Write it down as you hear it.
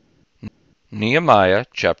Nehemiah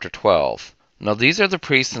Chapter 12. Now these are the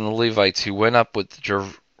priests and the Levites who went up with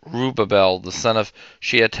Zerubbabel the son of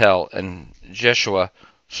Shealtiel, and Jeshua,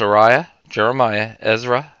 Sariah, Jeremiah,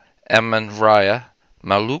 Ezra, Amariah,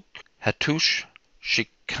 Maluk, Hattush,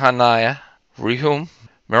 Shechaniah, Rehum,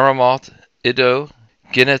 Meremoth, Iddo,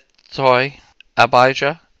 Ginnetoy,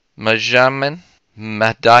 Abijah, Majamin,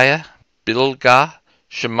 Madiah, Bilgah,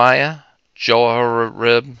 Shemaiah,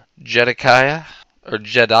 Joarib, Jediah,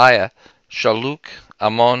 Shalluk,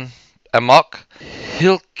 Amok,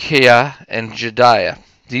 Hilkiah, and Jediah.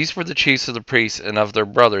 These were the chiefs of the priests and of their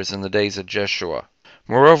brothers in the days of Jeshua.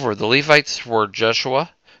 Moreover, the Levites were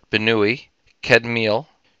Jeshua, Benui, Kedmiel,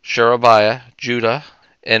 Sherebiah, Judah,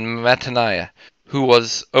 and Mattaniah, who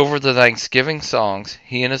was over the thanksgiving songs,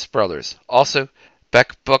 he and his brothers. Also,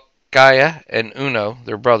 Bekbukiah and Uno,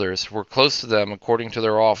 their brothers, were close to them according to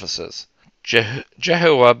their offices.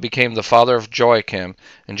 Jehoah became the father of Joachim,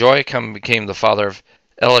 and Joachim became the father of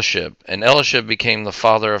Eliashib, and Eliashib became the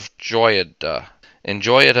father of Joiada, and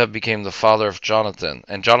Joiada became the father of Jonathan,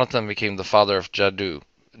 and Jonathan became the father of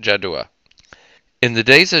Jaddua. In the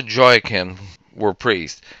days of Joachim were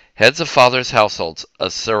priests, heads of fathers' households,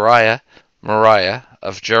 of Sariah, Moriah,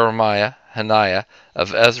 of Jeremiah, Hananiah,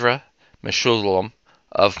 of Ezra, Meshullam,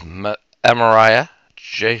 of Amariah,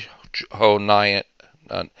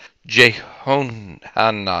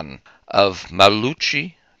 Jehohanan, of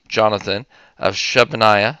Maluchi, Jonathan, of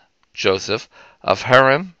Shebaniah, Joseph, of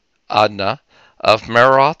Harim, Adnah, of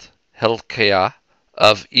Meroth, Hilkiah,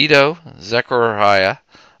 of Iddo, Zechariah,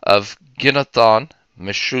 of Ginnethon,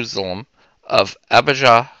 Meshullam, of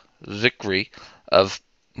Abijah, Zikri, of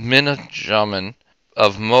Minajamin,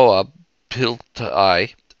 of Moab,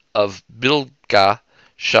 Piltai, of Bilgah,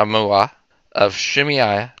 Shammua, of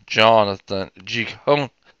Shimei, Jehonathan,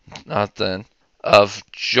 of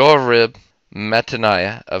Jorib,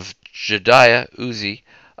 Mattaniah, of Jediah, Uzi,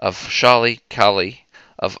 of Shali, Kali,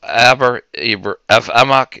 of Amok,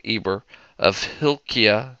 Eber, of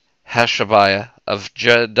Hilkiah, Hashabiah, of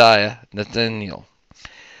Jediah, Nathaniel.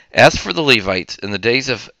 As for the Levites, in the days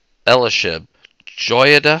of Eliashib,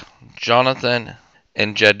 Joiada, Jonathan,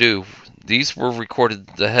 and Jaddu, these were recorded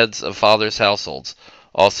the heads of fathers' households.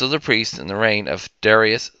 Also the priests in the reign of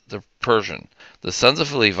Darius the Persian. The sons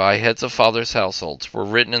of Levi, heads of fathers' households, were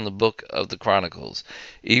written in the book of the Chronicles,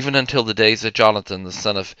 even until the days of Jonathan the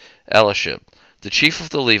son of Eliashib. The chief of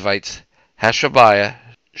the Levites, Hashabiah,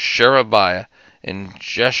 Sherebiah, and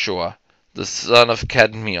Jeshua the son of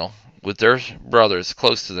Kadmiel, with their brothers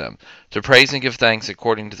close to them, to praise and give thanks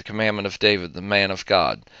according to the commandment of David, the man of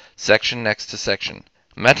God. Section next to section.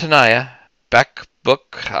 Mattaniah,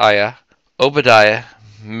 Bakbukiah, Obadiah,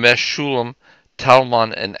 Meshullam,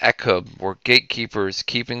 Talmon, and Akub were gatekeepers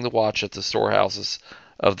keeping the watch at the storehouses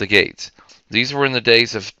of the gates. These were in the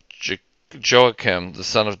days of Joachim, the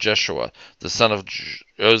son of Jeshua, the son of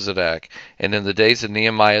Jozadak, and in the days of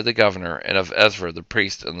Nehemiah the governor, and of Ezra the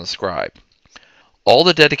priest and the scribe. All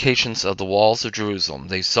the dedications of the walls of Jerusalem,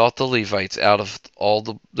 they sought the Levites out of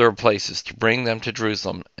all their places to bring them to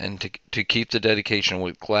Jerusalem and to keep the dedication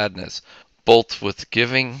with gladness, both with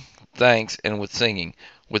giving thanks and with singing,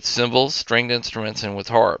 with cymbals, stringed instruments, and with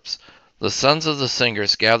harps. The sons of the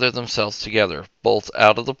singers gathered themselves together, both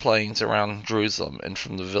out of the plains around Jerusalem and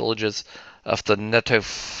from the villages of the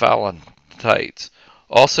Netophalatites,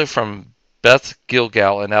 also from Beth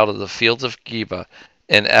Gilgal and out of the fields of Geba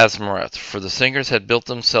and Asmareth, for the singers had built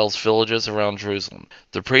themselves villages around Jerusalem.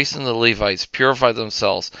 The priests and the Levites purified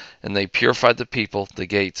themselves, and they purified the people, the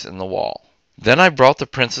gates, and the wall. Then I brought the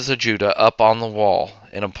princes of Judah up on the wall,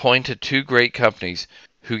 and appointed 2 great companies,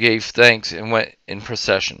 who gave thanks and went in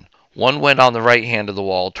procession. One went on the right hand of the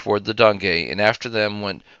wall toward the dung gate, and after them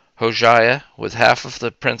went Hoshiah with half of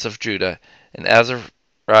the prince of Judah, and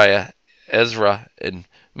Azariah, Ezra, and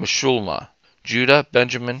Meshullam, Judah,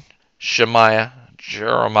 Benjamin, Shemaiah,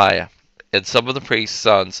 Jeremiah, and some of the priests'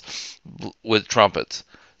 sons with trumpets.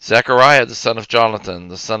 Zechariah the son of Jonathan,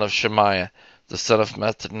 the son of Shemaiah, the son of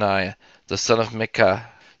Mattaniah, the son of Micah,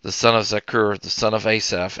 the son of Zakur, the son of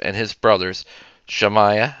Asaph, and his brothers,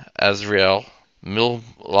 Shemaiah, Azriel,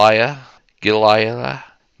 Miliah, Giliah,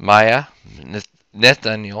 Maiah,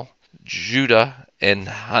 Nathaniel, Judah, and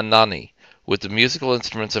Hanani, with the musical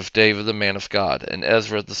instruments of David the man of God, and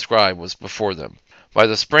Ezra the scribe was before them. By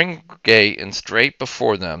the spring gate and straight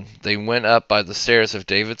before them, they went up by the stairs of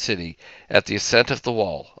David's city, at the ascent of the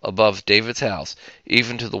wall, above David's house,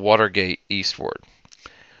 even to the water gate eastward.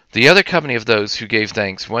 The other company of those who gave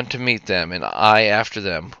thanks went to meet them, and I after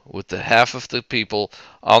them, with the half of the people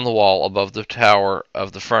on the wall above the tower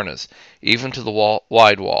of the furnace, even to the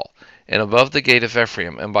wide wall. and above the gate of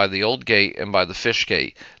Ephraim, and by the old gate, and by the fish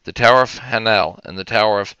gate, the tower of Hanel, and the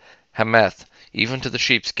tower of Hameth, even to the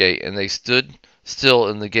sheep's gate, and they stood still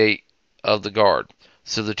in the gate of the guard.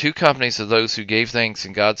 So the two companies of those who gave thanks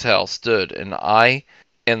in God's house stood, and I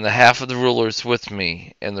and the half of the rulers with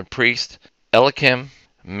me, and the priest Eliakim,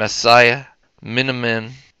 Messiah,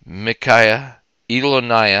 Miniamin, Micaiah,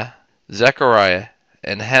 Eloniah, Zechariah,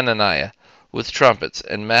 and Hananiah, with trumpets,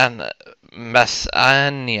 and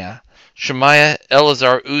Maaseiah, Shemaiah,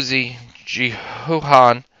 Eleazar, Uzzi,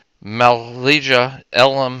 Jehohan, Malchijah,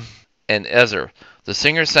 Elam, and Ezer. The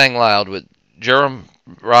singers sang loud with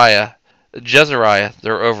Jezariah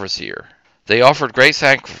their overseer. They offered great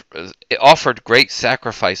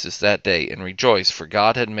sacrifices that day, and rejoiced, for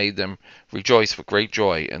God had made them rejoice with great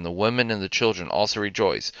joy, and the women and the children also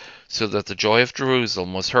rejoiced, so that the joy of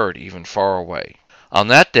Jerusalem was heard even far away. On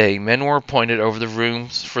that day men were appointed over the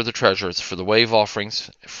rooms for the treasures, for the wave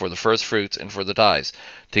offerings, for the first fruits, and for the tithes,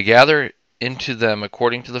 to gather into them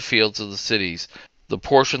according to the fields of the cities the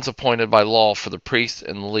portions appointed by law for the priests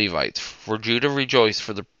and the Levites. For Judah rejoiced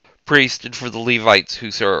for the priests and for the Levites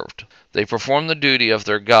who served. They performed the duty of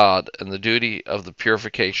their God and the duty of the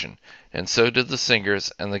purification, and so did the singers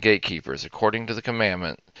and the gatekeepers, according to the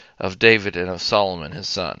commandment of David and of Solomon his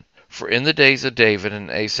son. For in the days of David and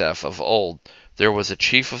Asaph of old there was a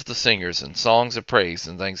chief of the singers, and songs of praise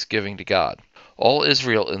and thanksgiving to God. All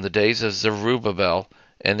Israel in the days of Zerubbabel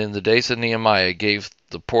and in the days of Nehemiah gave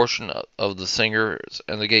the portion of the singers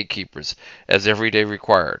and the gatekeepers, as every day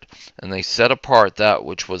required. And they set apart that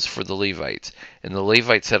which was for the Levites, and the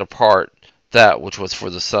Levites set apart that which was for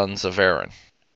the sons of Aaron.